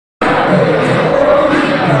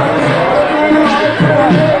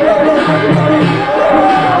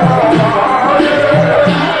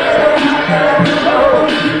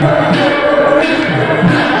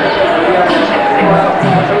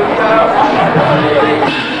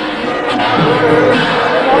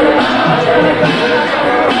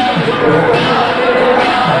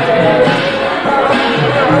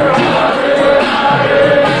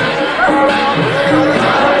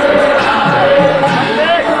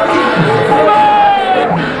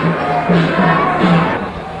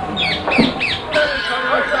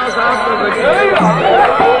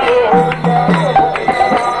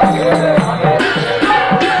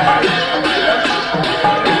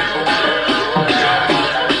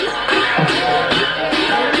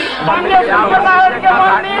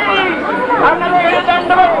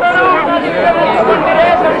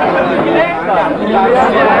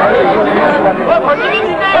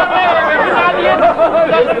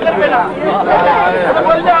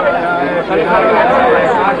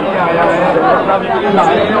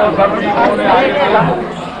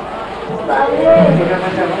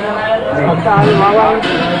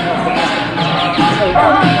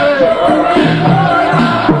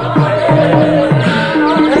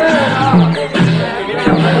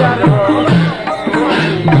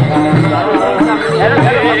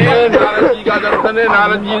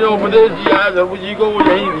नारद जी ने उपदेश दिया है ध्रुव जी को, वो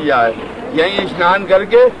यही दिया है, यही स्नान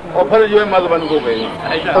करके और फिर जो है मधुबन को गए।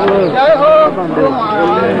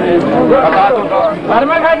 घर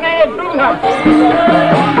में घर नहीं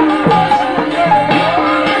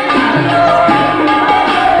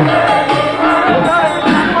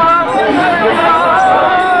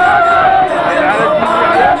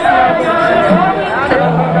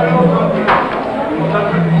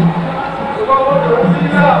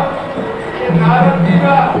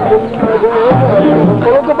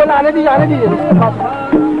को बोला आने दीजिए, आने दीजिए।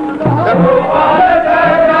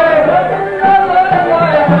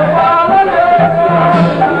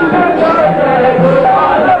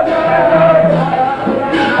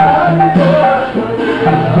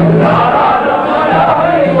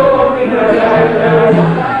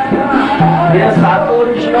 ये सातों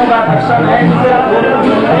ऋषियों का दर्शन है,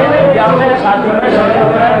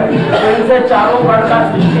 इनसे चारों वर्ण का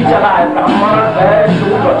सृष्टि चला है, ब्राह्मण है,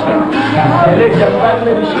 शूद्र और क्षत्रिय। पहले जंगल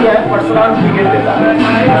में ऋषि है, परशुराम जी के देता है,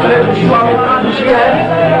 अगले विश्वामित्र ऋषि है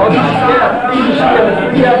और दूसरे अत्रि ऋषि है,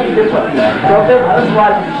 विद्या विद्यापति है, चौथे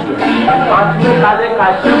भरद्वाज ऋषि है, पांचवें काले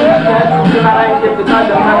काश्यप ऋषि है, सूर्यनारायण के पिता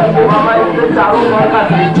जमुना जी के मामा, इनसे चारों वर्ण का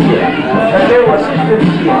सृष्टि है। छठे वशिष्ठ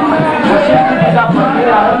ऋषि है, वशिष्ठ जी का पत्नी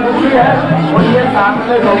आनंद ऋषि है और ये साथ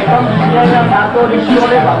में गौतम ऋषि है। या सातों ऋषियों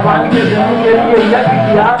ने भगवान के जन्म के लिए यज्ञ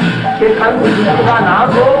किया कि कंस दुष्ट का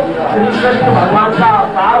नाश हो, श्री कृष्ण भगवान का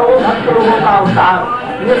अवतार हो, भक्त लोगों का अवतार।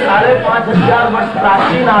 ये 5500 वर्ष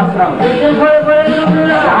प्राचीन आश्रम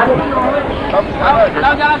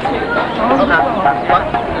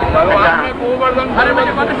भगवान ने गोवर्धन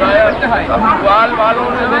बाल वालों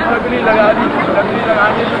ने लकड़ी लगा दी, लकड़ी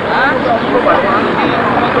लगाने हमको भगवान की,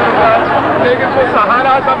 लेकिन वो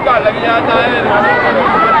सहारा सबका लग जाता है,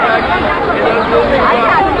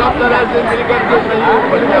 सब तरह से मिलकर के सहयोग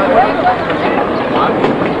बन जाता है।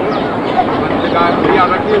 क्रिया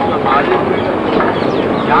रखिए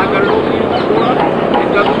क्या कर लो,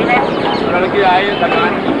 10 मिनट लड़के आए,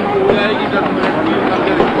 थकान की हो जाएगी, 10 मिनट की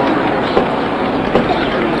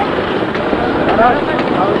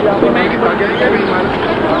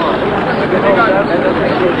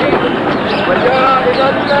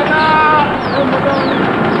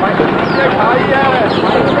खाई है।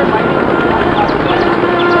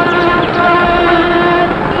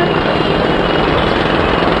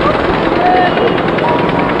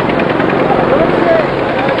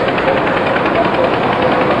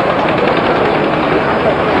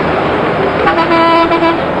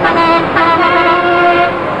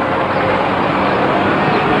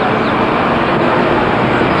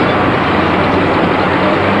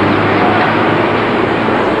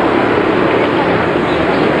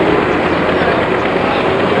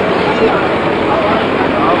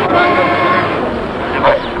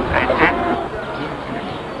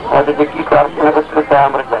 দেখি প্রার্থনা করতে চাই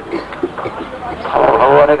আমরা জানি আমার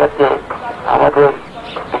ভগবানের কাছে আমাদের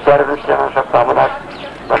বিচারের জন্য সব কামনা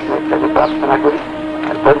প্রার্থনা করি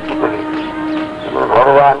আর পরিচিত করি এবং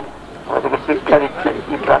ভগবান আমাদেরকে শিক্ষা দিচ্ছেন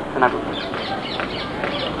কি प्रार्थना करें।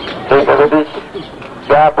 तो जगदीश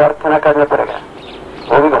क्या प्रार्थना करना पड़ेगा,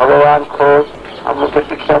 वो भी भगवान को हम लोग को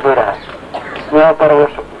शिक्षा दे रहा है। स्नेह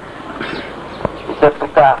परवश जैसे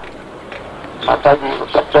पिता माता जी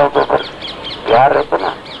बच्चों के ऊपर प्यार रहते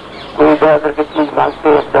ना, कोई इधर उधर की चीज मांगते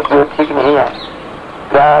हैं जब वो ठीक नहीं है,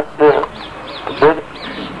 प्यार से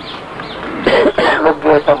लोग जो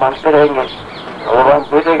ऐसा मांगते रहेंगे भगवान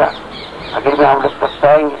दे देगा। आखिर में हम लोग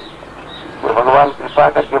पछताएंगे। तो भगवान कृपा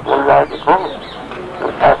करके बोल रहा है देखो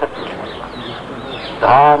उठा सकते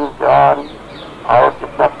धान जान और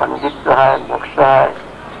जितना पंडित है मोक्ष है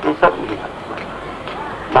ये सब मिलेगा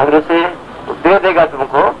मांगने से तो दे देगा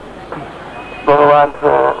तुमको। भगवान तो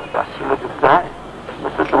राशि में जुटता है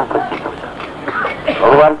उससे तुम प्रसिद्ध हो जाओ।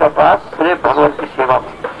 भगवान का पास सिर्फ भगवान की सेवा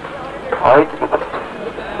में और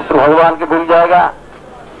तो भगवान के मिल जाएगा,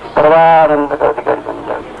 परमानंद का अधिकारी बन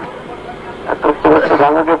जाएगा। तो उससे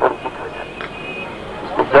मांगोगे वंचित हो जाए।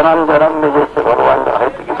 जन्म जन्म में जैसे भगवान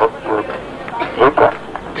हित की भक्ति हो जाए ये प्रार्थना।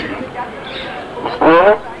 इसलिए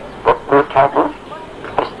भक्ति ठाकुर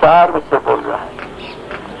विस्तार से बोल रहा है।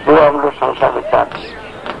 जो हम लोग संसार में चाहते हैं,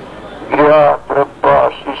 गृह द्रव्य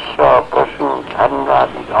शिष्य पशु धन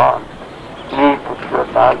आदि धन स्त्री पुत्र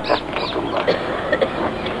ताल कुटुंब।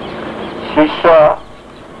 शिष्य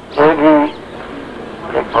ये भी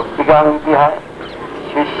एक भक्ति का भी है,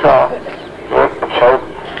 शिष्य एक विषय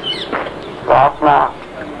भी है। तो अपना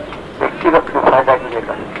व्यक्तिगत फायदा के लिए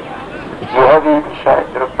करें, यह भी विषय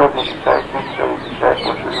द्रव्य भी विषय शिष्य भी विषय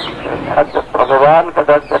पशु भी विषय। जब भगवान का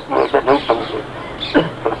दर्शन किए ऐसे नहीं समझे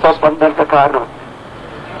तो सब बंधन का कारण,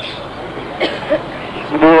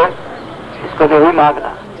 इसलिए इसको नहीं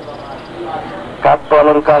मांगना। काव्य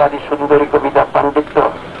अलंकार आदि सुंदरी कविता पंडित तो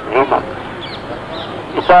नहीं मांगना,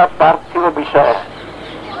 ऐसा पार्थिव विषय है।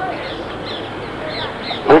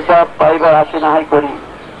 ऐसा पाइबार आशे ना ही करी,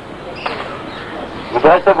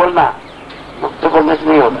 हृदय से बोलना, मुख से बोलने से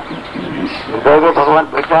नहीं होगा। हृदय में भगवान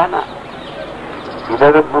बैठा है ना, हृदय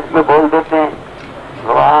में मुख में बोल देते हैं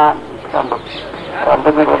भगवान,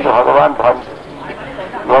 अंदर में बोलते भगवान धन,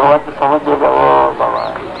 भगवान तो समझ लेगा वो बाबा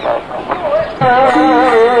क्या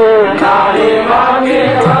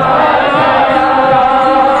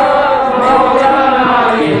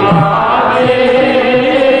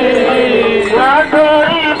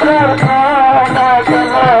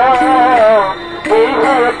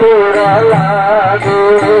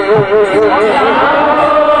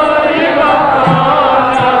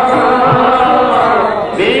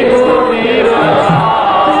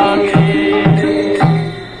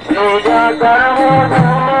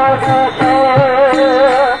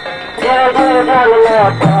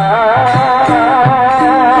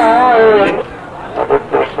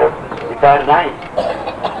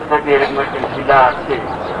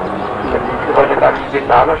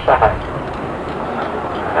सहाय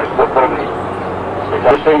स्मरण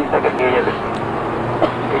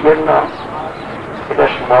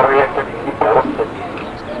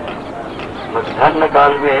मध्यान्ह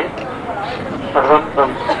काल में सर्वोत्तम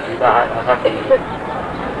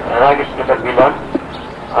राधा कृष्ण का मिलन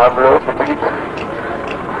आप लोगों से बड़ी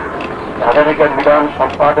राधा का मिलन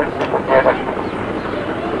संपादन से का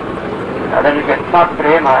राधा का इतना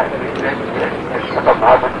प्रेम है, कृष्ण का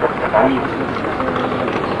भागवत करता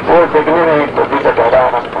वो देखने में कभी का गहरा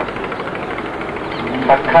आनंद था।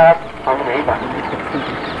 साक्षात हम नहीं मानते,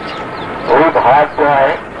 वही भाग जो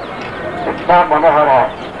है इतना मनोहर है।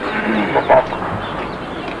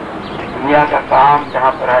 दुनिया का काम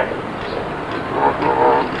जहाँ पर है वो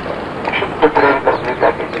शुद्ध प्रेम करने का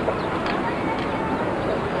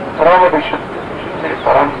परम विशुद्ध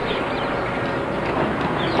परम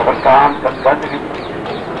काम का बंद भी,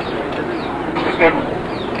 लेकिन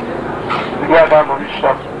दुनिया का मनुष्य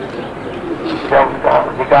जब उनका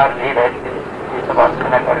अधिकार नहीं रहते ये सब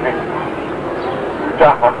अर्चना करने उनका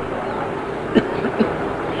हम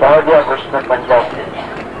सहज या वैष्णव बन जाते।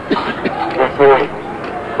 जैसे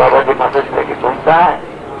बाबा जी मदद लेके घूमता है,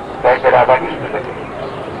 कैसे राधा कृष्ण लगे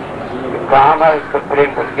काम है उसको प्रेम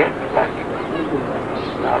करके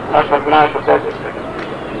अपना सपना है तो कैसे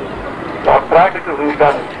अपराध की भूमिका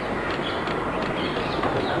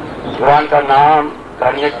भगवान का नाम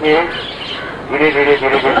करने से धीरे धीरे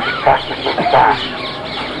शिक्षा सीखता है।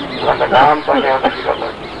 नाम करने वाला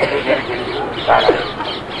धीरे धीरे सीखता है,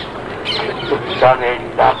 शिक्षा में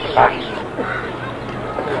हिसाब प्रकाश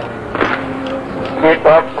ये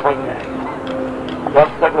तब समझ में जब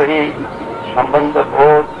तक वही संबंध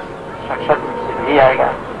बोध सक्षम से नहीं आएगा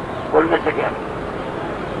बोलने से क्या।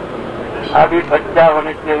 अभी बच्चा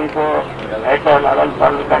होने से उनको ऐसा लालन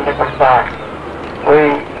पालन करने पड़ता है। कोई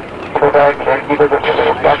छोटा एक लड़की को जो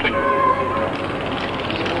क्या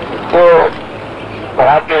तो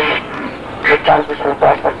पढ़ाते एक साल से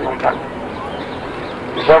 4 तक निकालते।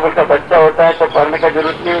 जब उसका बच्चा होता है तो पढ़ने का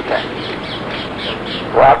जरूरत नहीं होता है,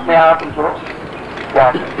 वो अपने आप उसको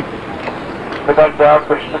क्या जब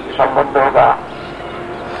कृष्ण से संबंध होगा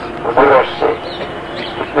मधुर से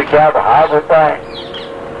उसमें क्या भाव होता है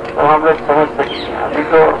तो हम लोग समझ सकते हैं। अभी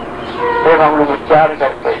तो जब हम लोग उच्चार कर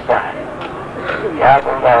पैसा है क्या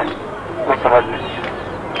बोल रहा है कोई समझ नहीं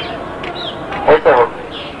ऐसा हो।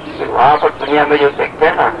 वहाँ पर दुनिया में जो देखते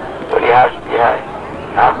हैं ना तो लिहाज किया है,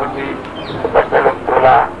 यहाँ पर भी बच्चे लोग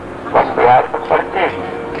थोड़ा कम बिहार पर पढ़ते हैं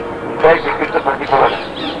कई विकृत प्रतिफल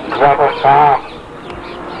यहाँ पर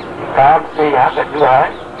काम से यहाँ का जो है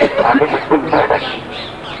आगे बिल्कुल पैदा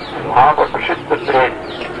वहाँ पर विशुद्ध प्रेम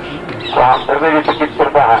तो हम सर्वे विकसित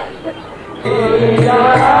करता है।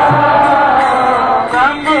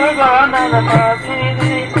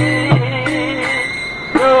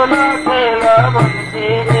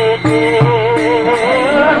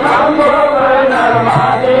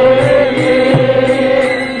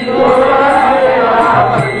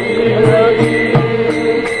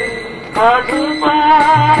 Bhakti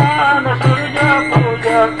Ballabh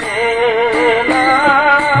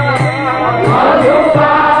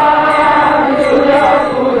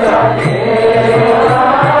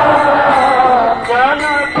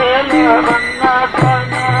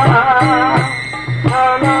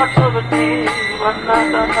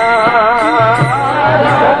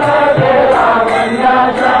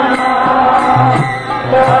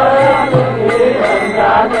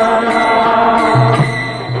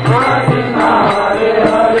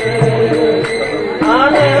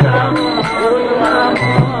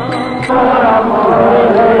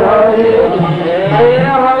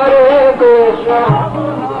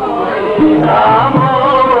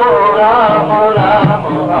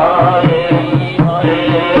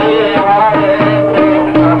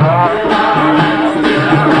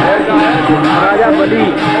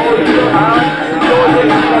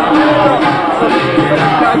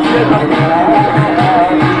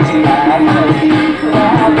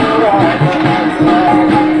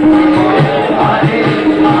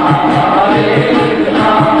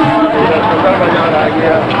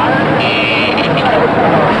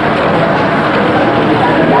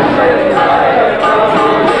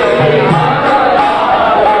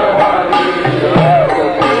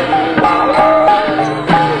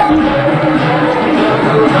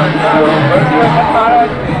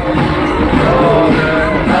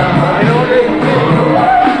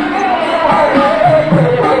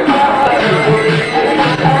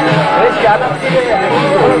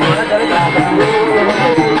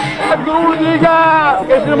गुरु जी का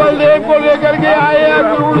कृष्ण बलदेव को लेकर के आए हैं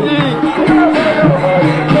गुरु जी।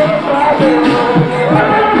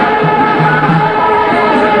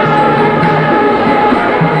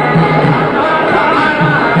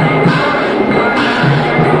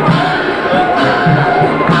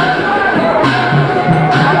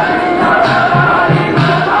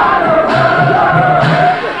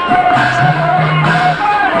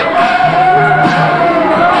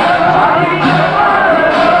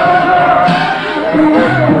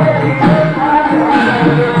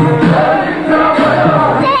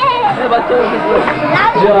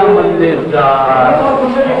 मंदिर जा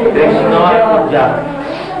कृष्ण जा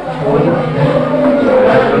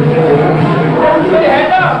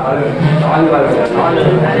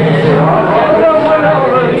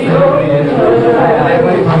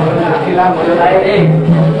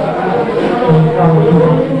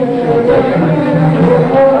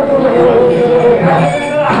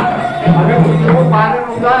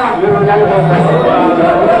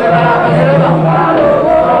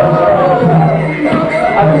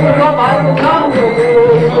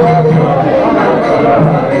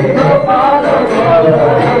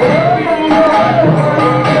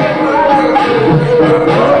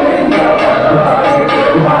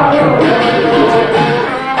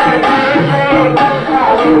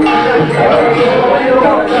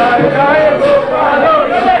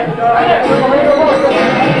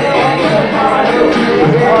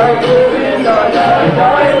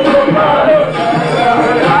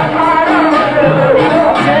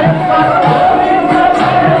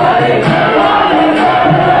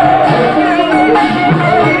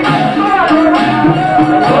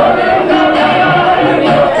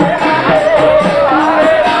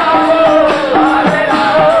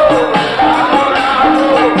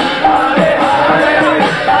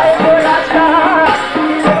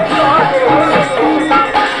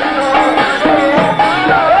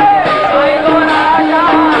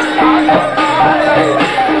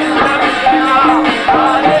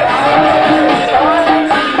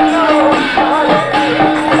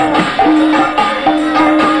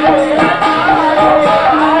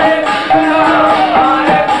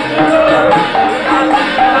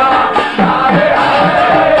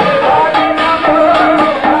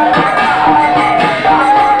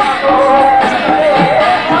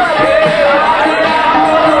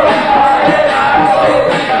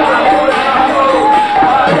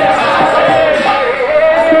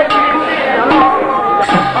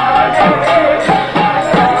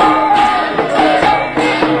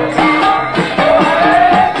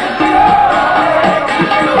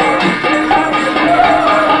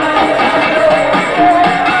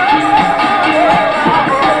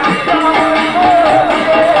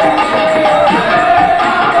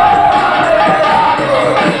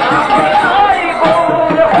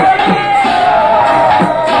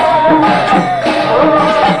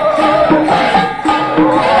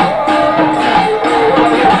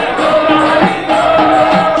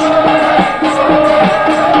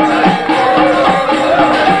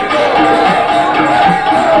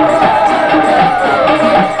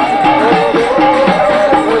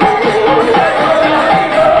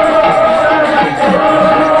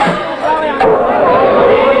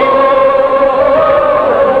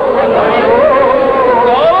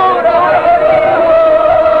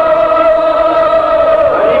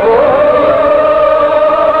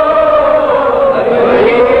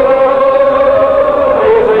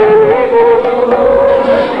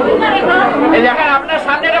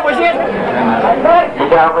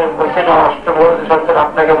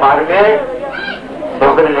আপনাকে মারবে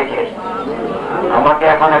ওখানে লিখে আমাকে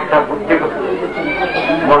এখন একটা বুদ্ধি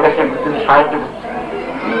মনে সাহায্য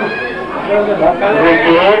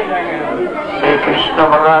গিয়ে এই কৃষ্ণ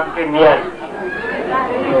ভগবানকে নিয়ে আসবে।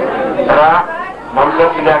 তারা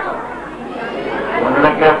মল্লক্রীড়া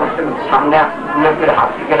করতে সামনে মল্লক্রীড়া হাত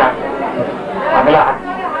থেকে রাখবে বাংলা হাত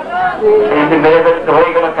সেই যদি মেরে ফেলে তো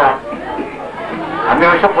হয়ে গেল কাজ। আমি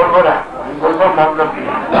ওইসব বলবো না, বলবো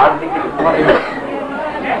মল্লক্রীড়া রাজনীতি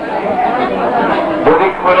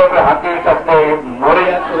দরিক বলে হাতির কাছে মরে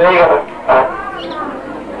হয়ে গেল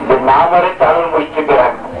যে না মারে চারণ গোষ্ঠীকে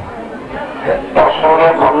রাখবে তার সঙ্গে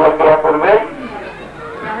মল্লক্রীড়া করবে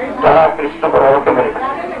তারা কৃষ্ণ ভগবানকে মেরে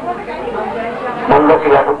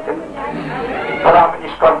মল্লক্রীড়া করতেন তারা আমি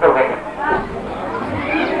নিষ্কণ্ঠ হয়ে গেল।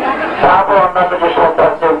 তারপর অন্যান্য যে সমস্ত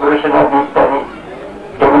আছে গুরুসেনা ইত্যাদি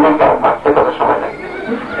এগুলি মারতে কত সময় লাগে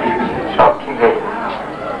সব ঠিক হয়ে যাবে।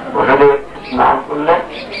 ওখানে স্নান করলে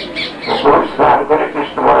স্নান করে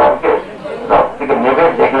কৃষ্ণ ভগবানকে রথ থেকে নেবে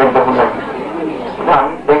দেখলেন যমুনা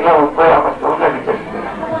আমি দেখলাম উপরে আমার যমুনা বিচার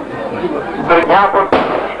यहाँ पर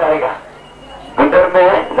जाएगा भीतर में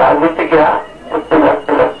राजनीति क्या उससे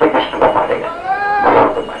लड़ते लड़ते कृष्ण को मारेगा भगवान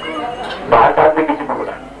को मारेगा बाहर का आदमी किसी को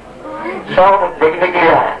बोला सब देखने के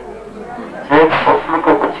लिए आया सिर्फ फसलों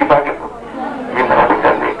को कुछ छिपा के ये मेरा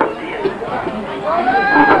विचार नहीं करती है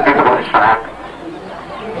उनको देखो बोले शराब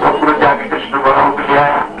पूरा जाके कृष्ण भगवान को ले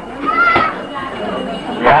आया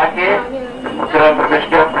जाके मथुरा प्रवेश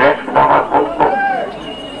किया प्रयास दामाद को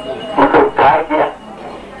उनको उद्धार किया।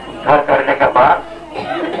 उद्धार करने के बाद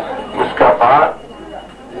उसका बाद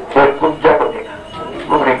फिर पूजा को देखा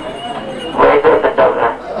वो इधर से चल रहा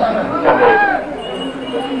है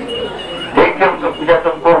देख के उनको पूजा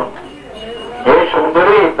तुमको ये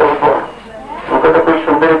सुंदरी तुमको उनको तो कोई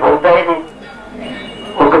सुंदरी बोलता ही नहीं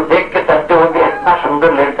उनको देख के तत्व हो गया इतना सुंदर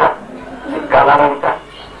लड़का काला रंग का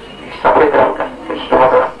सफेद रंग का कृष्ण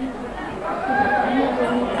भगवान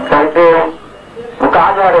कहते वो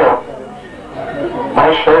कहाँ जा रहे हो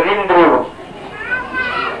मैं शरीन्द्री हूँ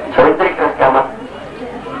शरीन्द्री का क्या मत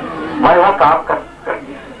मैं वहां काम कर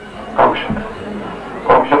दिया कौश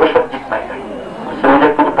को सज्जित नहीं कर उससे मुझे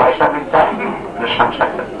कुछ पैसा मिलता है प्रशंसा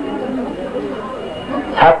कर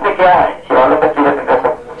छात्र क्या है शिवालों का चूल्हे का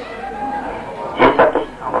सब ये सब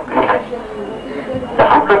सामग्री है तो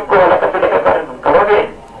हम लोग को अलग करोगे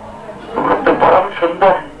तुम लोग तो परम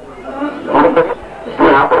सुंदर है तुम लोग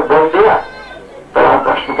यहाँ पर बोल दिया तो आप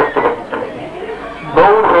प्रश्न करते करते चलेंगे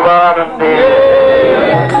गौर भगवानंदे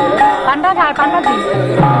पांडा जी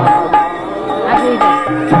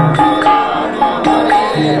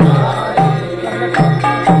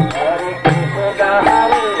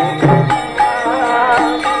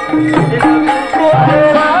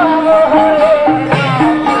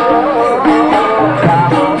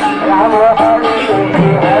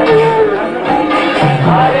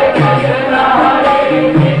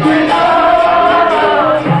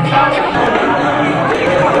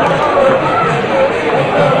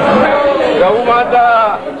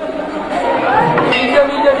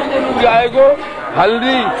जाएगो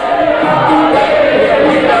हल्दी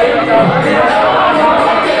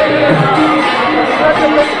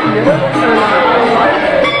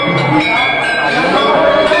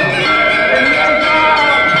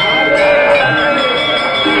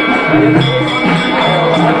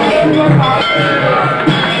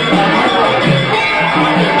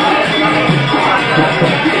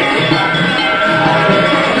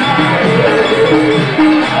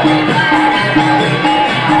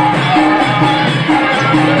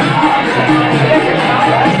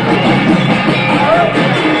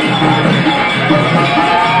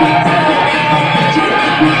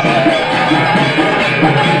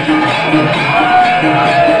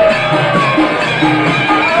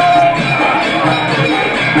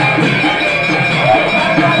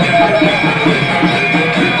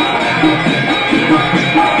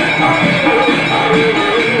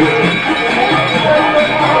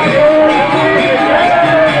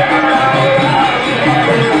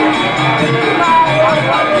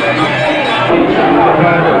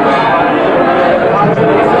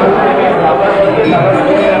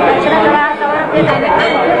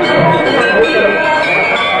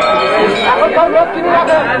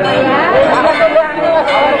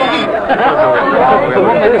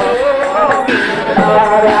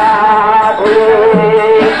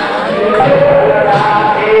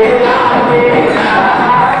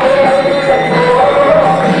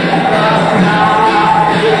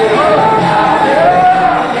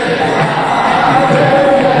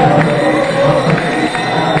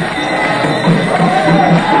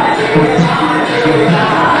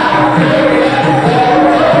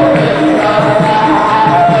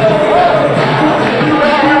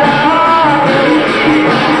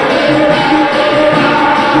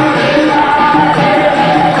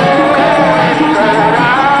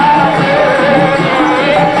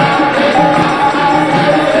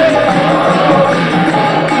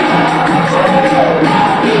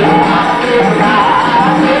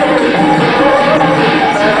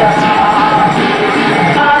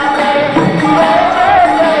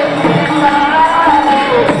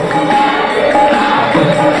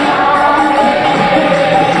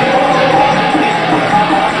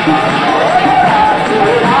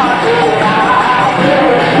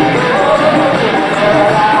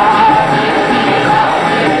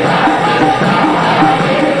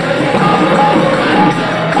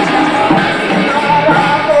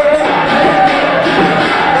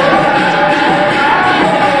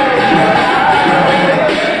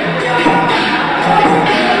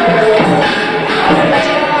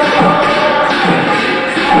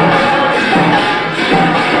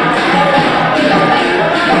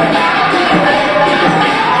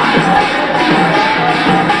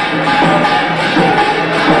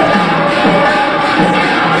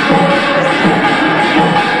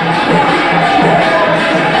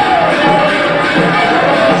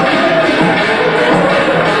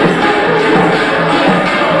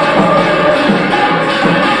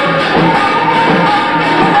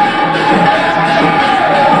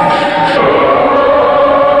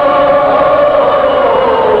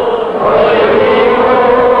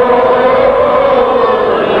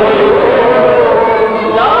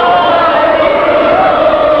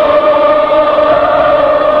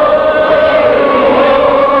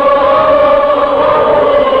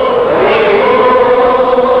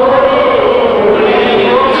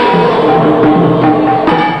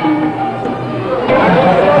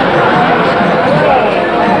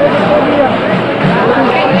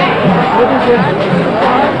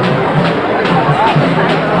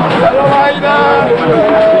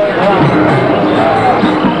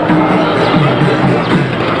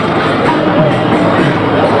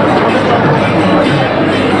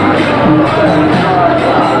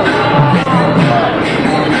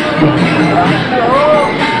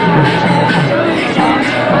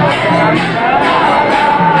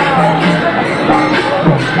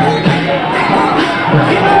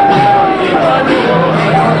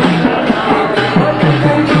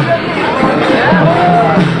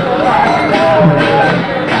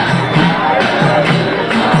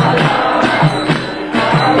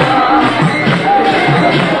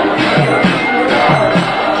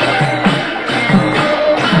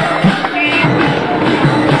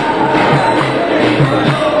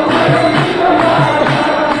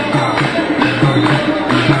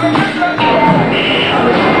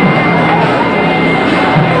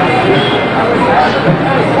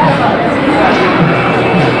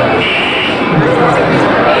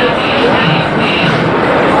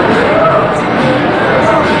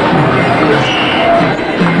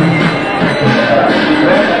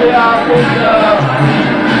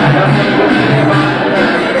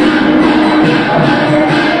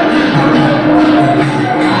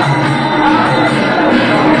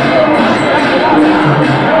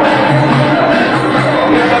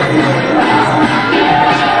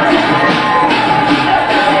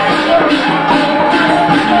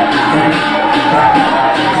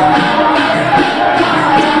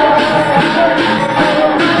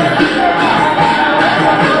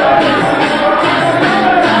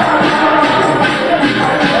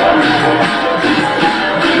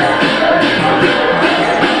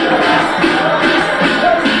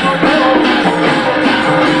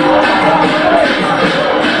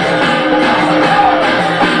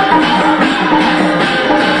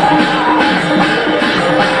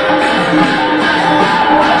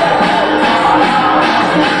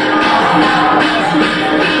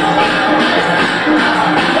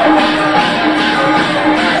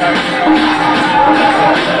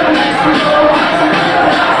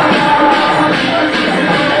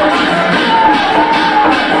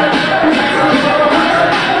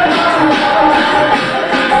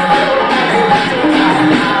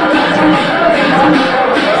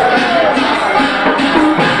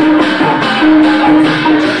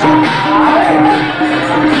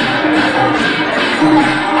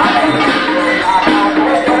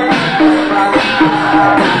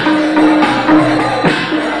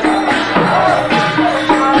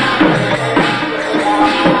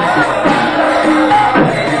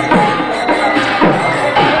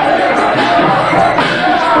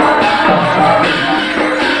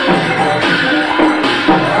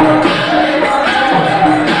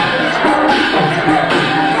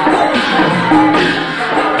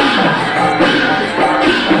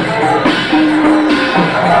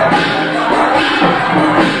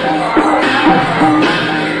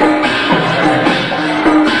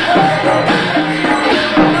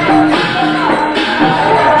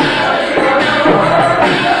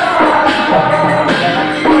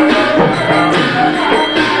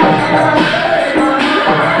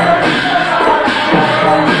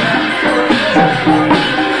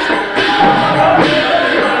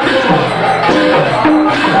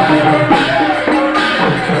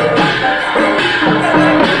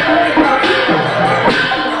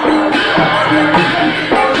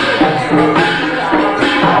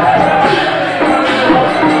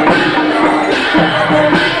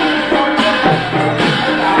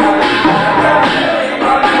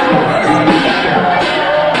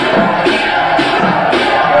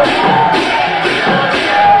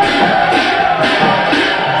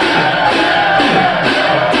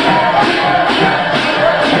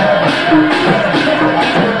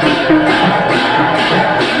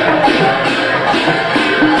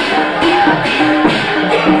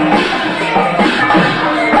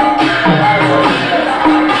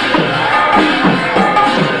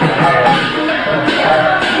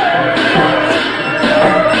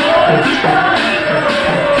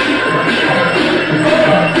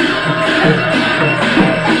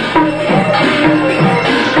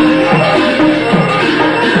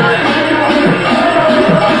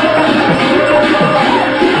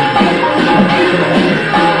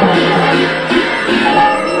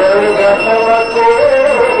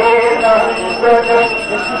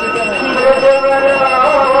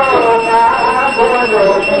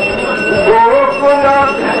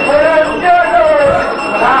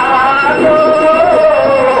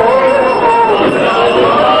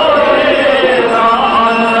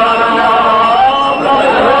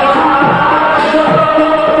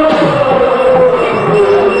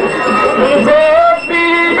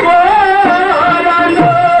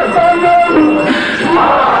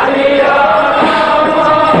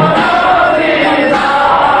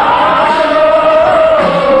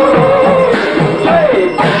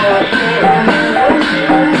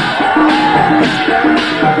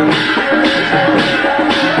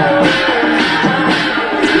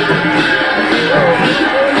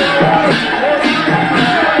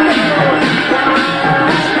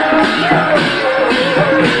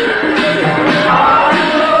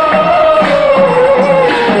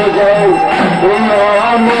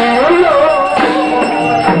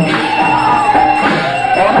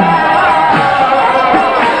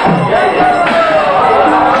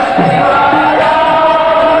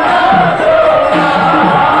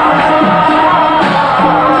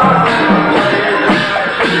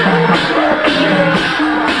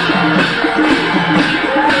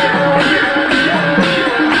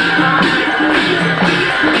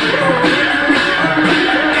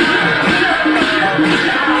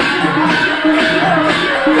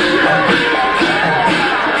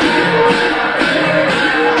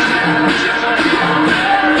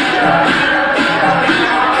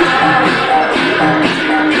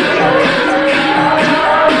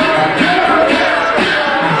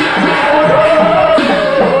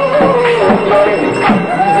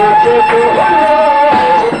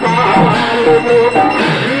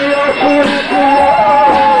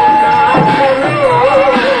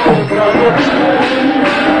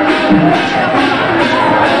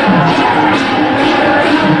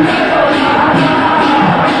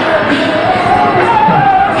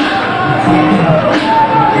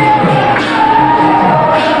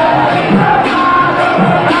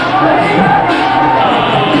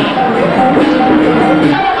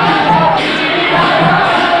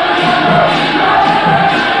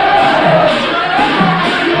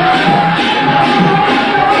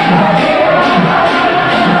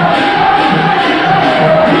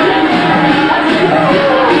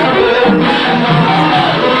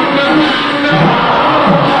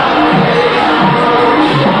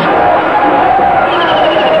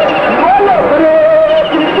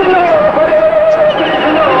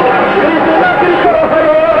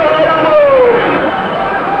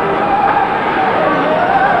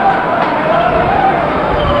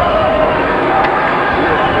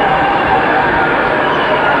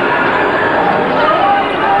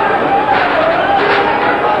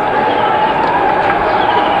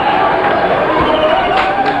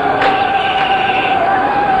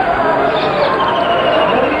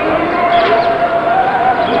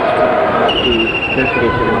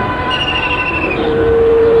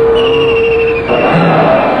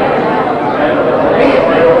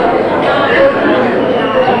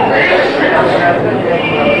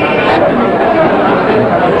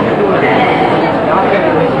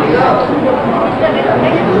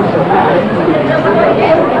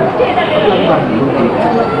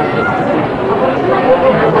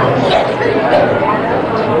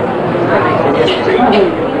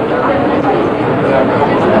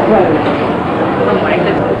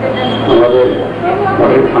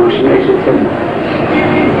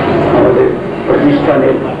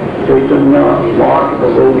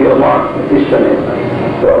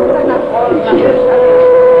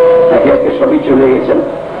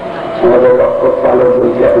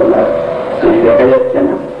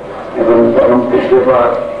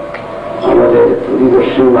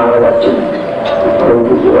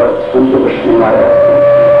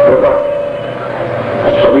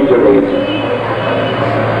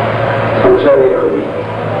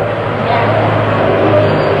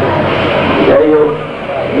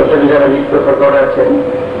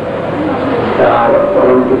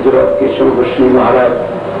Srila Goswami Maharaj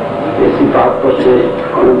ऐसी बात को से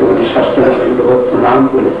अनंतकोटि शास्त्र प्रणाम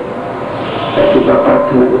करे একটি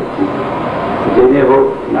প্রার্থনা করছি, জেনে হোক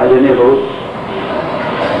না জেনে হোক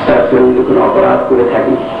তার জন্য যদি কোনো অপরাধ করে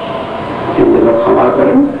থাকি তিনি যেন ক্ষমা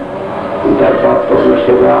করেন, তার পাত্র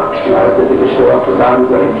সেবা ভারতের দিকে সেবা প্রদান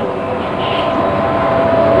করে।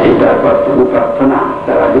 এই তার পাত্র প্রার্থনা,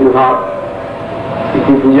 তার আবির্ভাব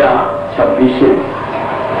তিথি পূজা 26শে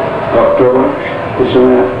অক্টোবর, সে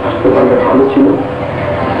সময় আসতে পারলে ভালো ছিল,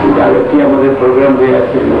 কিন্তু আরেকটি আমাদের প্রোগ্রাম হয়ে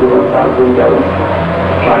আছে মধুবন তালপুর যাবো,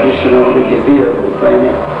 পার্টির সঙ্গে আমাদের যেতেই হবে, উপায়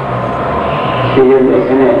নেই। সেই জন্য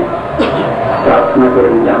এখানে প্রার্থনা করে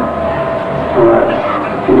নিলাম। আমার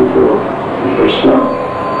তিনি তো বৈষ্ণব,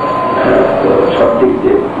 তো সব দিক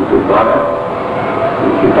দিয়ে দুর্ভাগা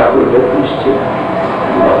কিতাবের বেদ নিশ্চিত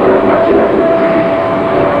মাঝে লাগে।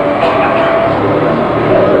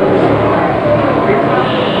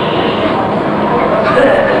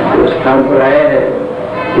 स्थान पर आए हैं,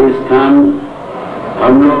 ये स्थान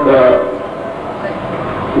हम लोग का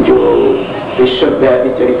जो विश्वव्यापी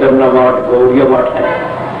चैतन्य मठ गौड़ीय मठ है,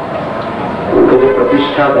 उनका जो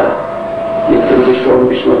प्रतिष्ठा था नित्य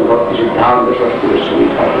विश्व भक्ति सिद्धांत सरस्वती गोस्वामी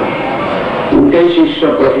ठाकुर, उनके ही शिष्य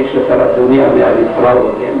प्रतिष्ठा सारा दुनिया में अभी खड़ा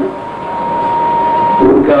होते हैं ना,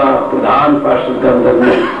 उनका प्रधान पार्षद के अंदर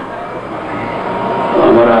में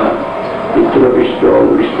हमारा नित्य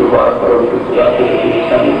विष्णुपाद परम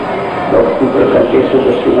भक्ति प्रकार केशव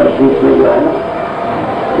गोस्वामी महाराज में जो है ना,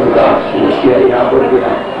 उनका समस्या यहाँ पर भी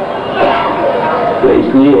है। तो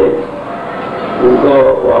इसलिए उनको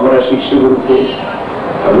हमारा शिष्य गुरु थे,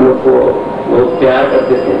 हम लोग को बहुत प्यार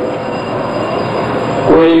करते थे।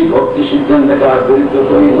 कोई भक्ति सिद्धांत का विरुद्ध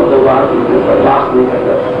कोई मतवाद उनके बर्दाश्त नहीं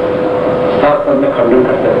करता, सब में खंडन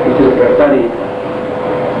करता, किसी को करता नहीं था।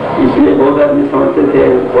 इसलिए बहुत आदमी समझते थे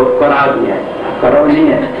बहुत कर आदमी है, करम नहीं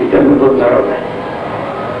है, भीतर में बहुत नरम है,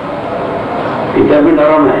 भीतर में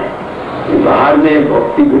नरम है। बाहर में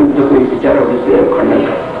भक्ति विरुद्ध कोई विचार होने से खंडन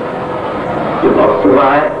करता। जो भक्त हुआ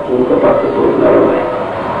है उनके पास तो बहुत नरम है।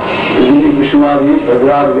 विष्णुवाद भी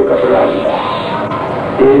बदराज भी कपड़ा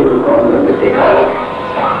भी उनको अंदर में देखा है।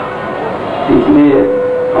 इसलिए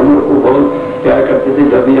हम लोग को बहुत प्यार करते थे।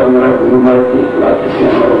 जब हमारा गुरु महाराज जी बुलाते थे,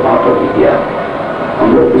 हमारे वहां भी किया, हम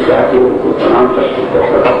लोग भी जाके उनको प्रणाम करते थे,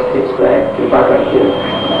 कृपा करते।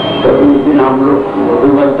 तब उस दिन हम लोग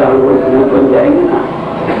मधुबनता लोग गुरु बन जाएंगे ना,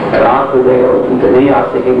 रात हो जाएगा, उस दिन नहीं आ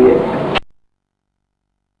सकेंगे।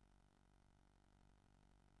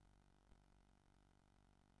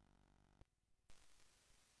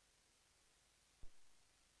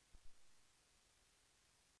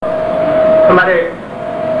 हमारे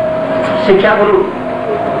शिक्षा गुरु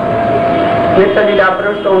नित्य लीला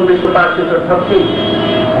पृष्ठ विश्वपाल भक्ति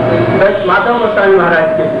माधव गोस्वामी महाराज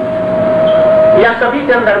के या सभी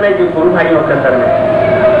के अंदर में, जो गुरु भाइयों के अंदर में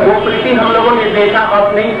वो प्रीति हम लोगों ने देखा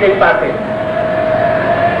और नहीं देख पाते,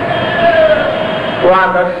 वो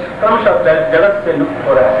आदर्श कम शब्द जगत से लुप्त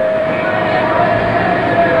हो रहा है।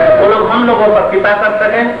 वो लोग हम लोगों पर कृपा कर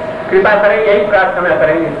सकें, कृपा करें, यही प्रार्थना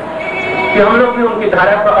करेंगे कि हम लोग भी उनकी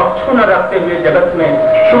धारा को अक्षुण्ण रखते हुए जगत में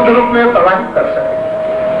शुद्ध रूप में प्रवाहित कर सके।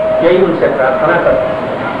 यही उनसे प्रार्थना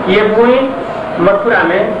करते। ये भूमि मथुरा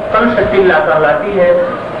में कंस टिल्ला कहलाती है।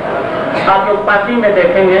 आप लोग पासी में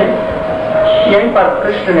देखेंगे, यहीं पर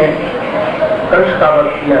कृष्ण ने कंस का वध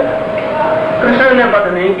किया था। कृष्ण ने वध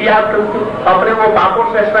नहीं किया, अपने वो पापों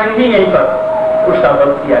से स्वयं ही यहीं पर उसका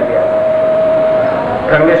वध किया गया।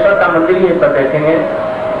 रंगेश्वर का मंदिर यहीं पर देखेंगे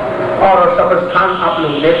और सब स्थान आप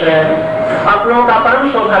लोग देख रहे हैं। आप लोगों का परम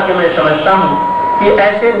सौभाग्य मैं समझता हूँ कि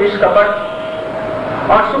ऐसे निष्कपट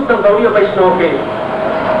और शुद्ध गौरी वैष्णव के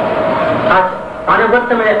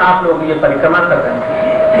अनुगत्य में आप लोग ये परिक्रमा कर रहे हैं।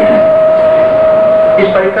 इस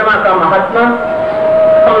परिक्रमा का महत्व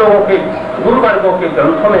हम लोगों के गुरु वर्गों के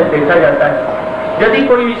ग्रंथों में देखा जाता है। यदि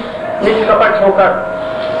कोई निष्कपट होकर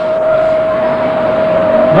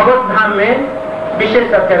भगवत धाम में, विशेष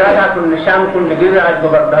करके राधा कुंड, श्याम कुंड, गिरिराज,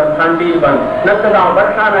 गोवर्धन, भांडी वन, नंदगांव,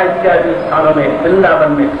 बरसाना इत्यादि स्थानों में,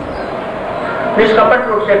 वृंदावन में निष्कपट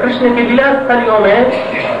रूप से कृष्ण की लीला स्थलियों में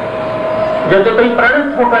जब कोई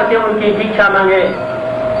प्रणत होकर के उनकी भिक्षा मांगे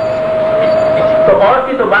तो और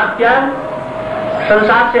की तो बात क्या,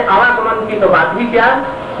 संसार से आवागमन की तो बात ही क्या,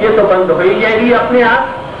 ये तो बंद हो ही जाएगी अपने आप।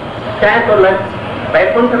 चाहे तो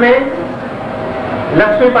वैकुंठ में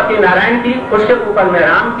लक्ष्मीपति नारायण की, उसके ऊपर में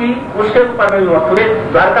राम की, उसके ऊपर में मथुरे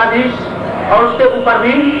द्वारकाधीश, और उसके ऊपर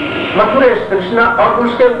भी मथुरेश कृष्ण, और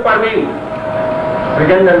उसके ऊपर भी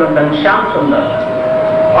ब्रजमंडल नंदन श्याम सुंदर,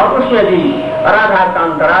 और उसमें भी राधा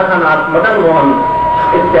कांत, राधानाथ, मदन मोहन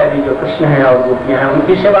इत्यादि जो कृष्ण है और गोपियां हैं,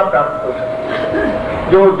 उनकी सेवा प्राप्त हो सकती है,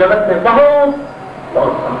 जो जगत में बहुत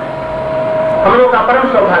बहुत कम है। हम लोग का परम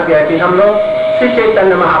सौभाग्य है कि हम लोग श्री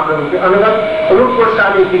चैतन्य महाप्रभु के अनुगत रूप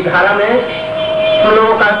गोस्वामी की धारा में हम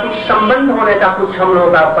लोगों का कुछ संबंध होने का कुछ हम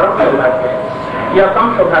लोगों का परम सौभाग्य है। यह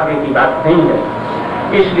कम सौभाग्य की बात नहीं है।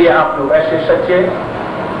 इसलिए आप लोग ऐसे सच्चे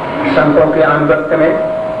संतों के अनुगत्य में,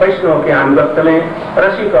 वैष्णव के अनुगत्य में,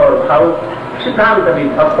 रसिक और भावुक सिद्धांत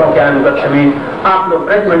भक्तों के अनुगत्य में आप लोग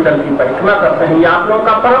ब्रजमंडल की परिक्रमा करते हैं। आप लोगों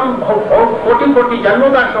का परम बहुत कोटि कोटि जन्मों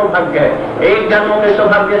का सौभाग्य है। एक जन्मों के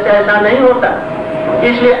सौभाग्य से ऐसा नहीं होता।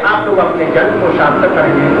 इसलिए आप लोग अपने जन्म को सार्थक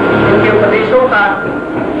करेंगे, इनके उपदेशों का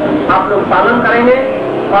आप लोग पालन करेंगे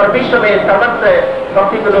और विश्व में सर्वत्र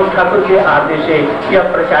भक्ति विनोद ठाकुर के आदेश से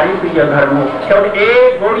यह प्रचारित यह धर्म केवल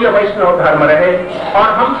एक गौड़ीय वैष्णव धर्म रहे और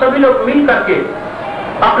हम सभी लोग मिल करके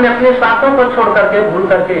अपने अपने स्वार्थों को छोड़ करके, भूल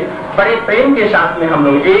करके बड़े प्रेम के साथ में हम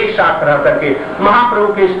लोग एक साथ रह करके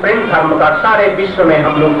महाप्रभु के इस प्रेम धर्म का सारे विश्व में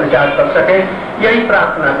हम लोग प्रचार कर सके। यही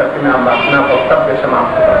प्रार्थना करके मैं अपना वक्तव्य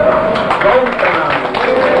समाप्त करता हूँ। बहुत प्रणाम।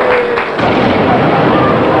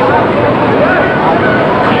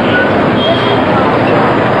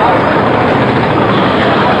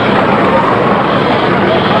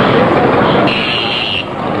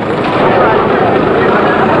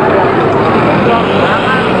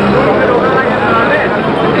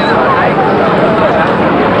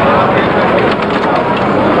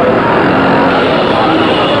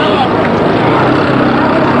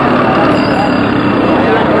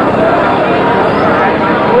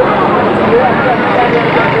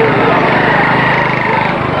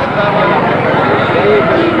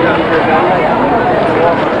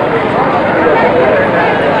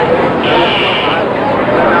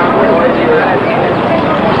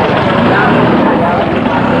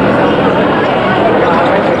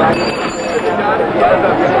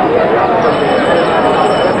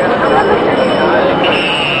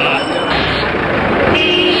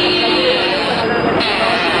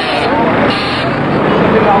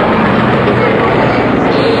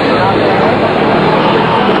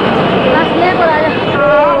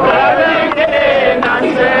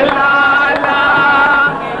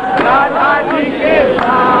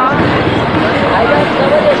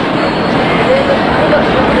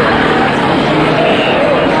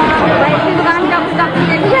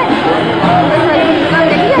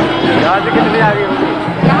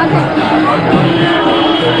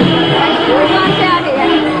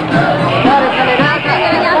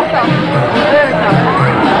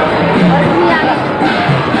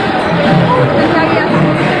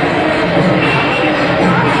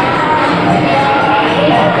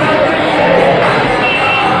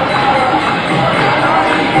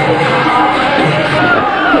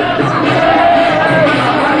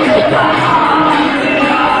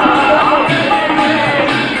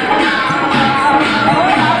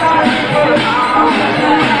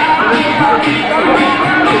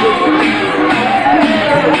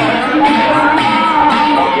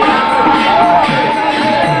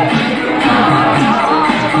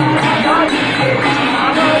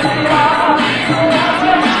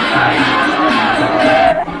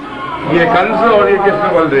 ये कंस और ये कृष्ण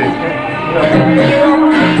बलदेव।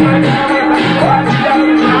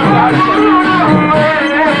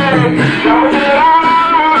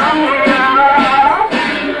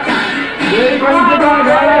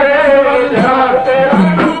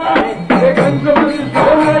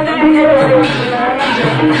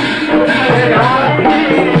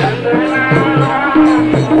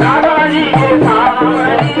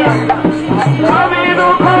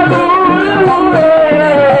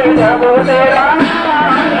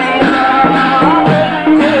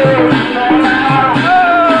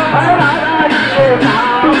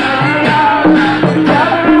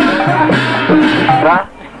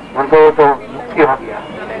 उनको तो मुक्ति हो गया,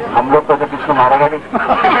 हम लोग तो किसको मारेगा नहीं।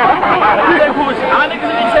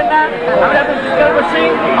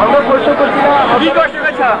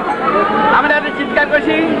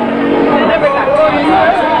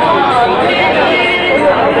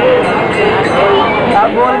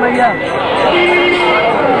 बोल भैया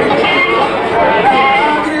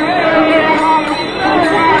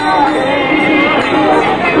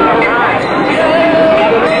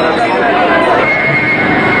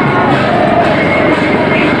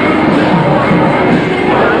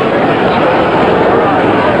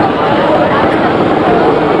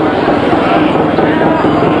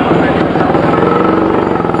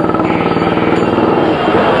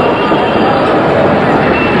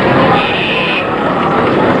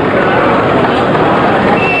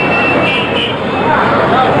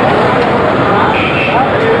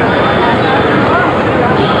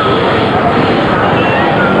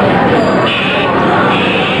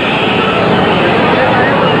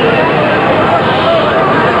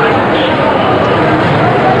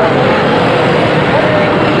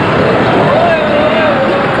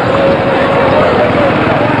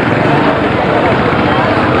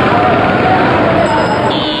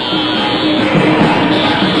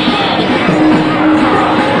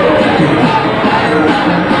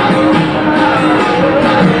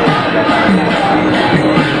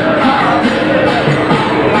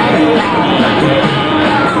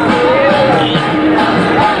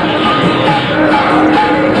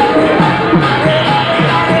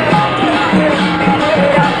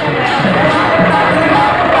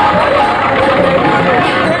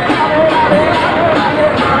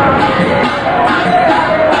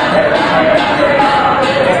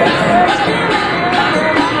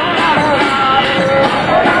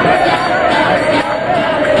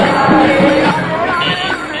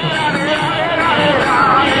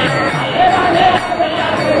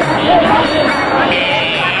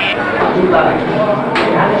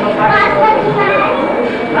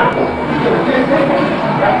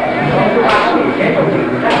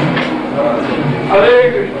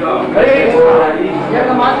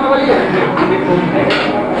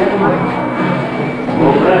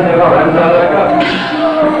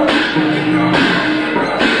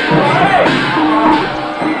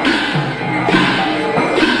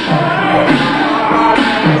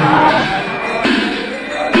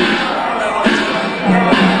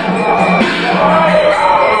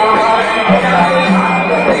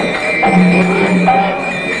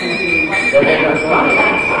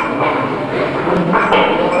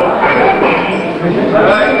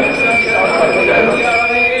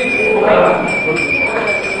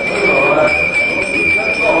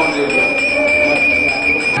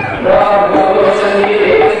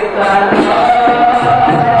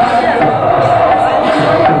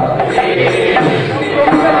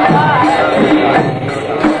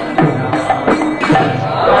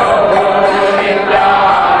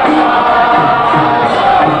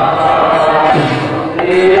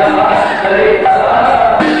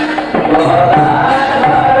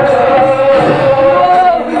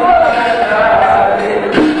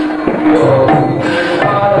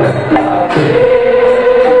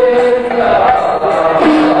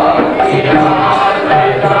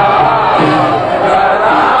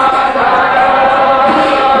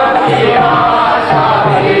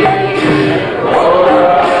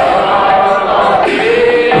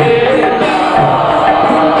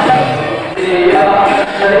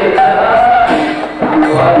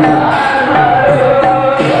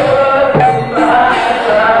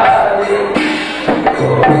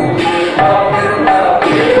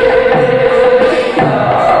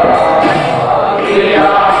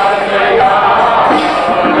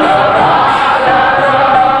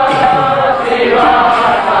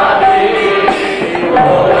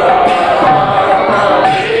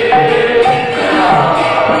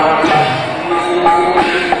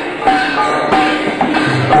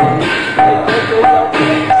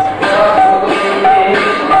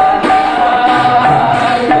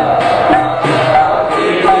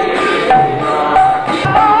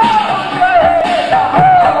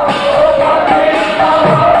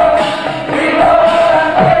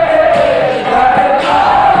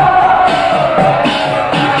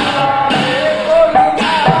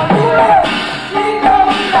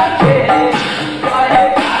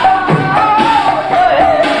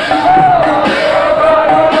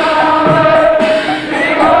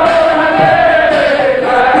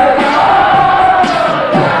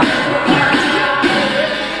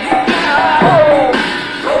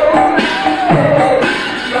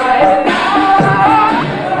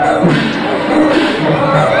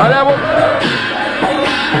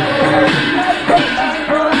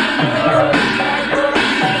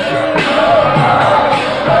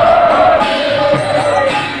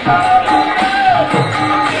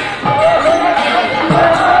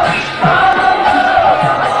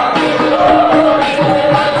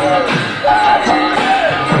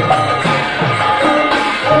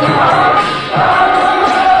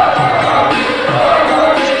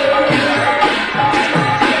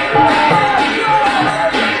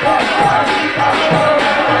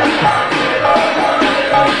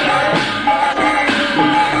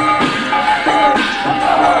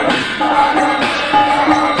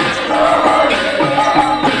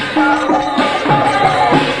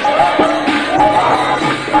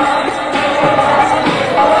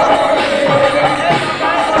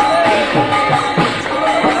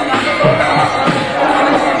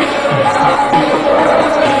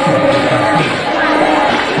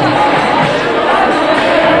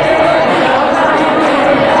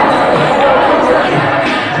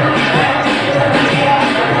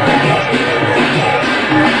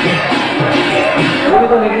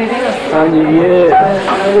हाँ जी, ये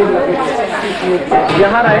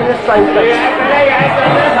यहाँ रहेंगे 27 तक,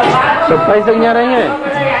 27 तक यहाँ रहेंगे।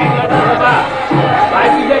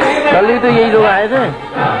 कल ही तो यही लोग आए थे।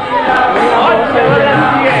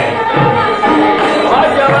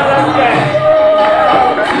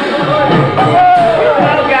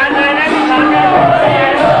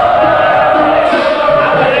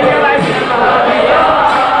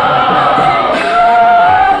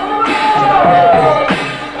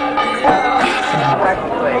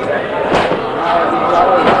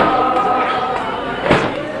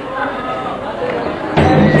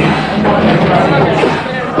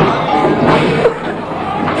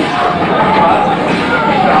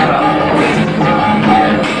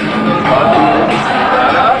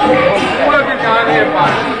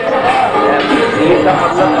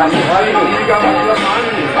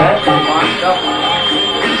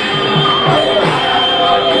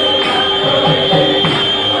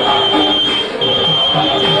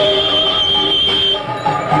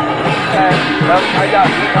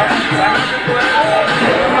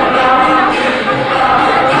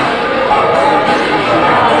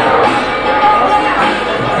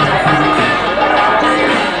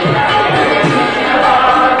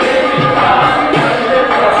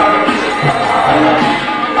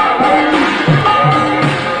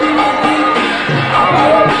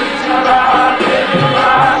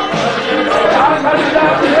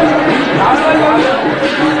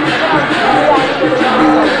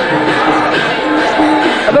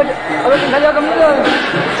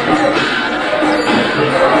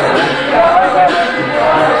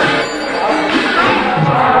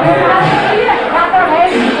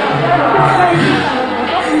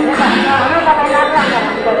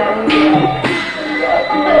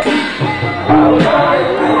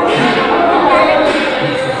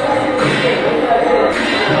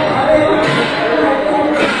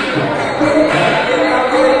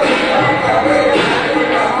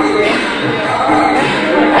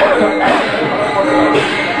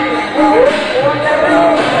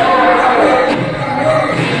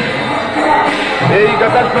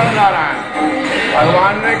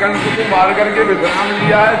 भगवान ने कंस को मार करके विश्राम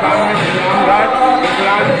लिया है। सामने विश्राम घाट,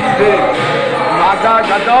 विश्राम जी से माता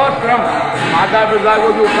गतोश्रम, माता पिता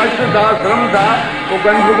को जो कष्ट था, श्रम था, वो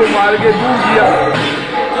कंस को मार के दूर किया।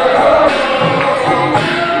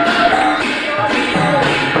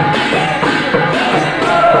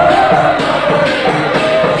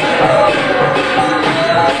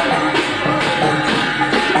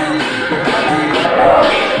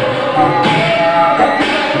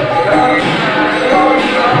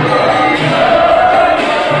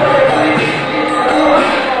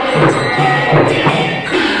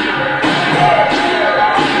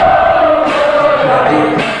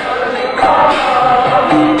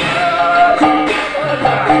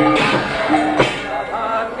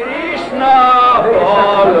 कृष्ण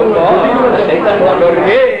बोल बोल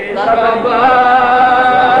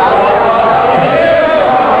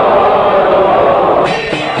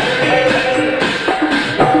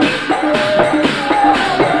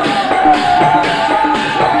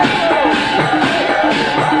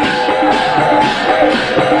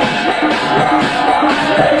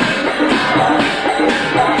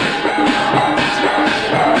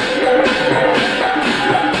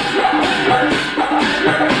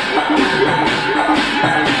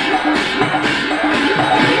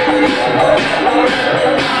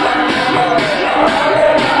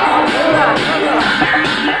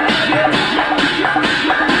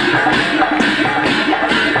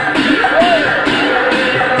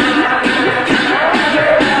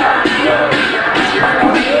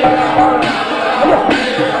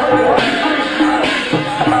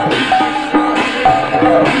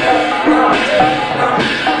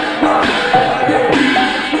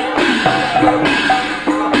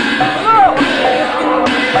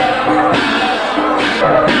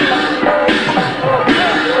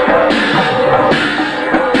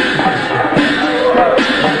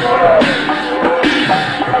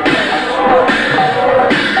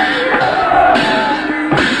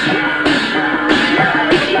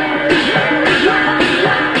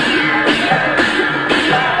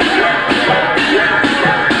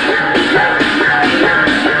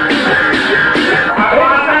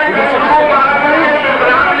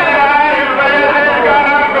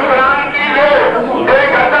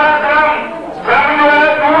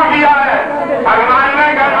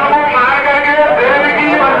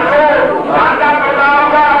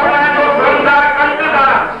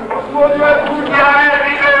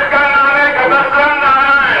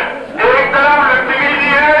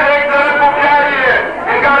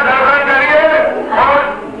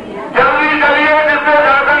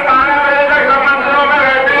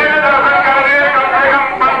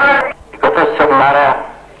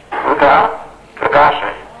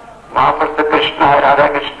कृष्ण है, राधा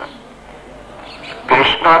कृष्ण।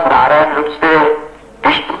 कृष्ण नारायण रूप से,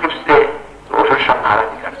 विष्णु रूप से वो सब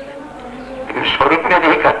नारायण करते, लेकिन स्वरूप में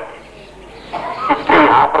नहीं करते। इसलिए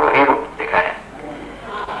यहाँ पर वही रूप दिखाया,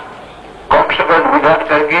 कंस को निधन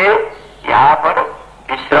करके यहाँ पर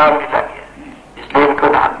विश्राम मिला गया। इसलिए इनको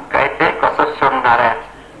नाम कहते कथस्वम नारायण।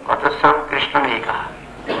 कथस्वम कृष्ण ने कहा,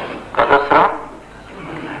 कथस्वम।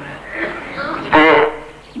 इसलिए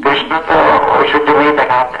कृष्ण तो औषध में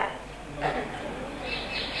दिखाते हैं।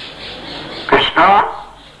 कृष्ण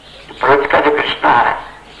ब्रज का जो कृष्ण है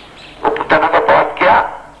वो पुतना को बहुत किया,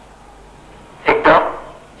 एकदम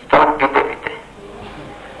स्तन पीते पीते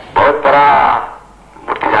बहुत बड़ा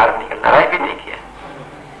मूर्ति धारण नहीं किया, लड़ाई भी नहीं किया।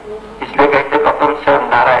 इसलिए कहते कथम से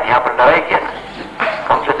नारायण। यहाँ पर लड़ाई किया ना,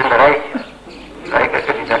 कम से लड़ाई किया, लड़ाई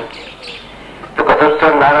करके निधन किया। तो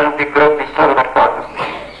कथम नारायण विक्रम विश्व करता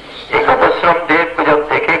एक कथम देव को जब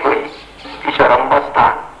देखे कोई ईश्वरम्भ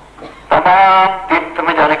स्थान, तमाम तीर्थ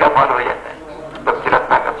में जाने का फल हो जाता है। भक्ति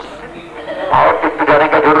रत्ना का और तीर्थ जाने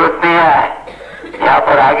का जरूरत नहीं है, यहाँ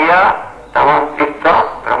पर आ गया तमाम तीर्थ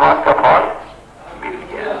ब्रह्मांड का फल मिल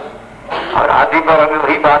गया। और आदि पर हमें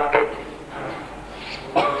वही बात कहते,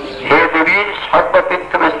 हे देवी सर्व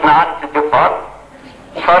तीर्थ में स्नान से जो फल,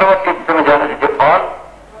 सर्व तीर्थ में जाने से जो फल,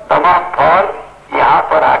 तमाम फल यहाँ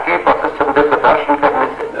पर आके पथ सुंदर का दर्शन करने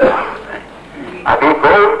से अभी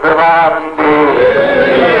गौर प्रभानंदे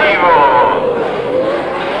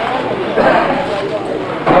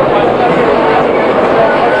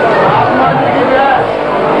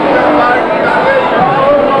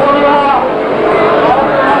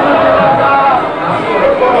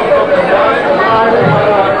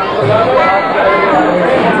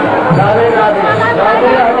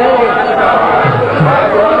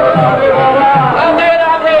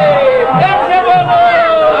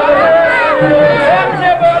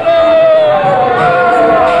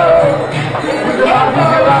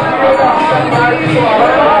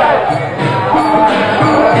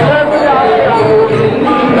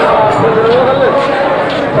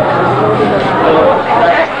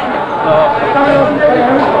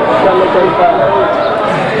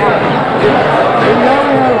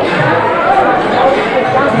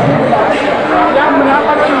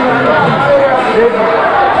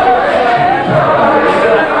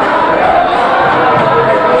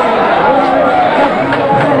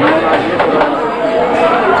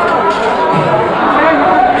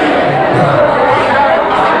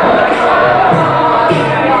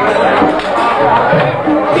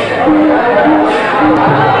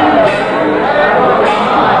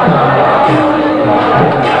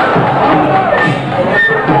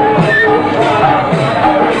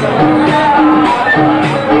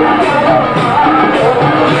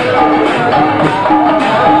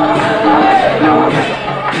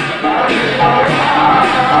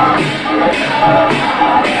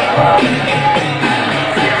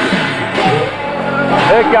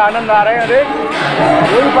क्या आनंद आ रहा है। अरे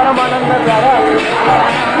वही परम आनंद आ रहा है।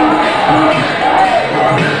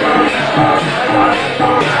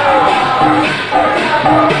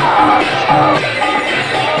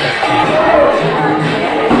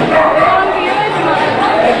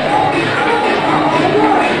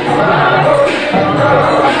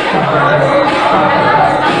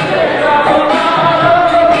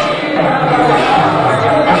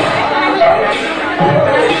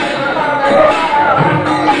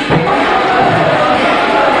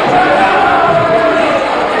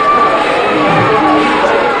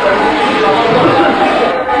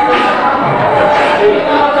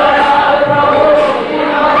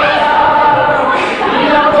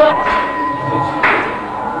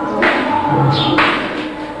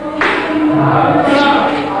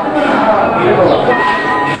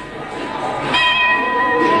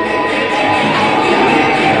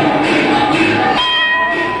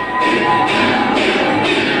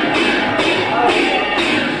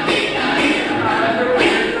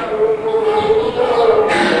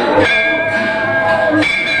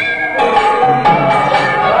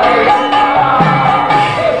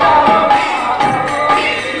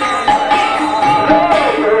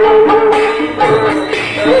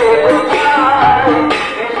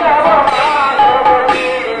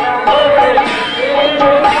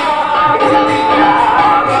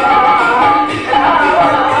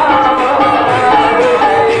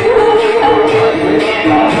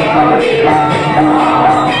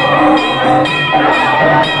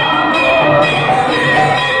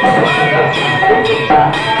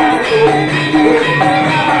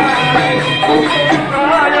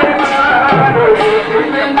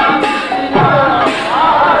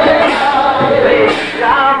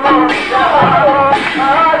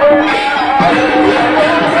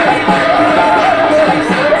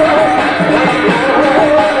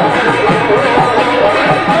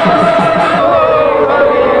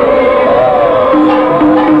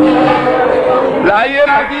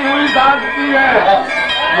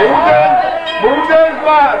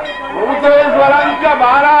 भूतेश्वरंच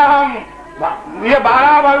बाराहम, ये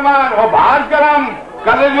 12 भगवान और भास्करम,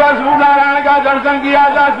 कल जो है सूर्य नारायण का दर्शन किया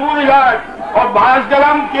था सूर्य घाट, और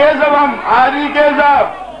भास्करम केशवम आदि केशव,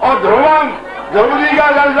 और ध्रुवम ध्रुव जी का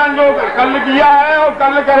दर्शन जो कल किया है और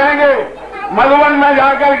कल करेंगे मधुबन में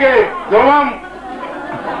जाकर के। ध्रुवम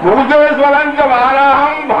भूतेश्वरंच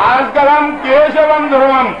बाराहम भास्करम केशवम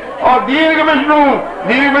ध्रुवम, और दीर्घ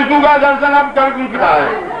विष्णु का दर्शन अब कर चुका है।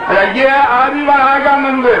 ये है आदि वराह का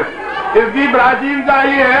मंदिर। इसकी प्राचीनता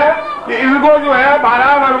ये है कि इसको जो है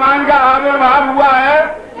 12 भगवान का आविर्भाव हुआ है।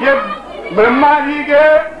 ये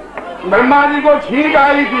ब्रह्मा जी को छींक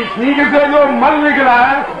आई थी, छींक से जो मल निकला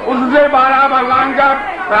है उससे 12 भगवान का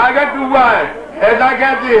प्रागट हुआ है, ऐसा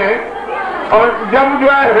कहते हैं। और जब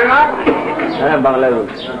जो है कृष्ण एवं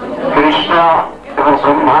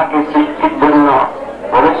ब्रह्मा की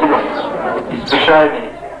इस विषय में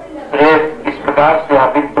प्रेम इस प्रकार से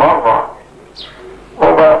आविर्भाव हुआ, वो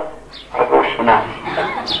बात सुना।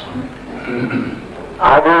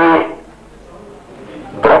 आदि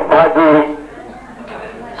ब्रह्मा जी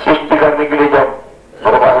सृष्टि करने के लिए जब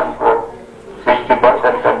भगवान को सृष्टि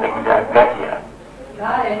वर्धन करने के लिए आज्ञा किया,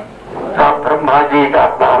 तब ब्रह्मा जी का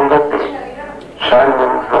अपना अंगत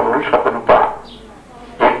शतरूपा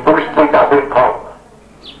एक पुरुष का आविर्भाव।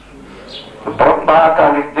 ब्रह्मा का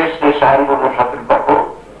निर्देश से शायद शत्रुपा को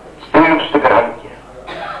स्त्री रूप से ग्रहण किया,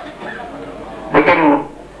 लेकिन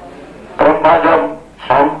ब्रह्मा जब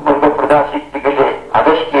शायद को प्रजा सृष्टि के लिए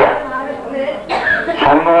आदेश किया,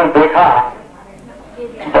 शायद ने देखा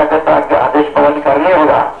क्या कहता कि आदेश पालन करने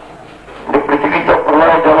होगा, लेकिन पृथ्वी तो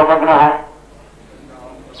प्रलय जलमग्न है,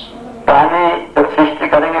 पानी जब सृष्टि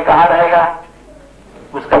करेंगे कहाँ रहेगा,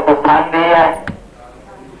 उसका तो स्थान नहीं है।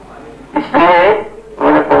 इसलिए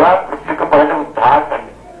उन्होंने बोला पृथ्वी को पहले उद्धार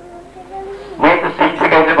करने, नहीं तो सृष्टि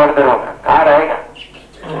कैसे बढ़ते होगा, कहाँ रहेगा।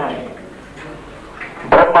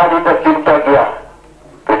 ब्रह्मा जी तक चिंता किया,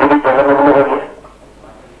 पृथ्वी जलमग्न हो गया।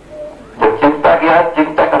 जब चिंता किया,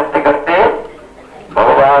 चिंता करते करते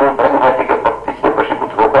भगवान ब्रह्मा जी के भक्ति से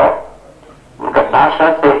वशीभूत होकर उनका नाशा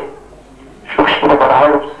से सूक्ष्म बड़ा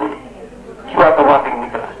रूप से जीवात्मा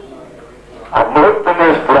निकला, और मुहूर्त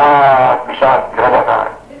में पूरा विशाल ग्रहकार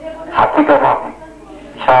हाथी का नाम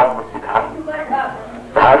विशाल मूर्ति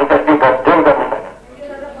धारण करके गर्जन करने लगा।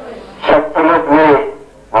 सप्तलोक में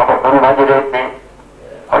वहां पर ब्रह्मा जी रहते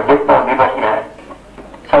और जितना निवासी है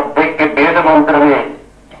सब देख के वेद मंत्र में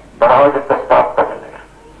बढ़ाव प्रस्ताव करने लगा।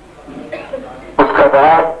 उसका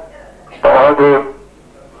बाद बढ़ावदेव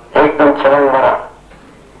एकदम छलांग मारा,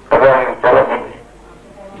 जल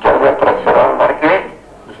में छलांग मार के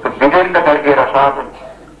उसको विभिन्न करके रसायन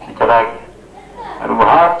चला गया, और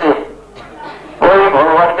वहां से कोई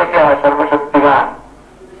भगवान का क्या सर्वशक्तिमान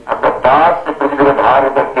अपना दास से पृथ्वी को धारण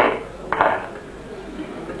करके खाया।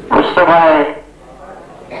 उस समय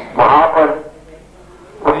वहां पर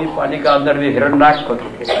कोई पानी का अंदर भी हिरण्यनाक्ष को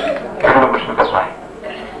कृष्ण का पाए,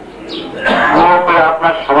 वो कोई अपना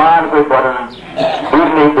समान कोई दूर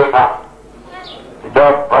नहीं देखा।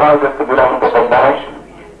 जब बड़ा व्यक्ति बुरा उनको संदाय शुरू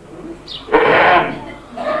किया,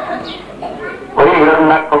 वही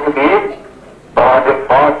हिरण्यनाक्ष को भी बड़ा जो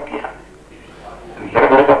फौज किया,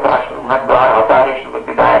 हिरण्य का प्राशन द्वार होता है शुभ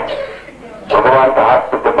विदाय, भगवान का हाथ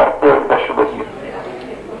से बढ़ते उनका शुभ किया।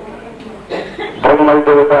 ब्रह्मल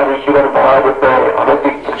देवता ऋषिवर बड़ा देते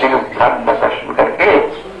अलौकिक ध्यान का दर्शन करके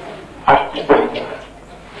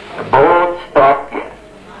बहुत स्तव किया।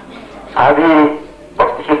 आदि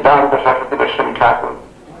भक्ति सिद्धांत सरस्वती गोस्वामी ठाकुर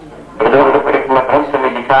ब्रजमंडल परिक्रमा ग्रंथ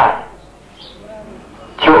में लिखा है,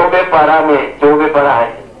 24 पारा है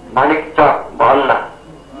मानिक चौक मोहल्ला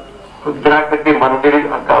रुद्राकृति मंदिर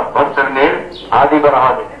का परिसर में आदि बराह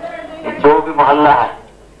है। ये जो भी मोहल्ला है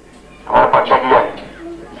हमारा पचारिया है,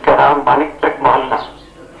 इसका नाम मानिक चौक मोहल्ला।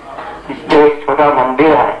 इसमें एक छोटा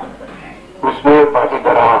मंदिर है, उसमें बाकी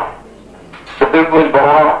बराह है, चतुर्भुज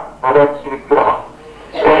बराह भरत श्री ग्रह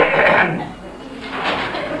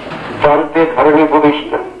जानते धर्मी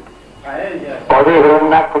भूमिष्ठ पौधे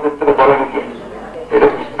हिरण्यनाक्ष को चित्र वर्णन किया।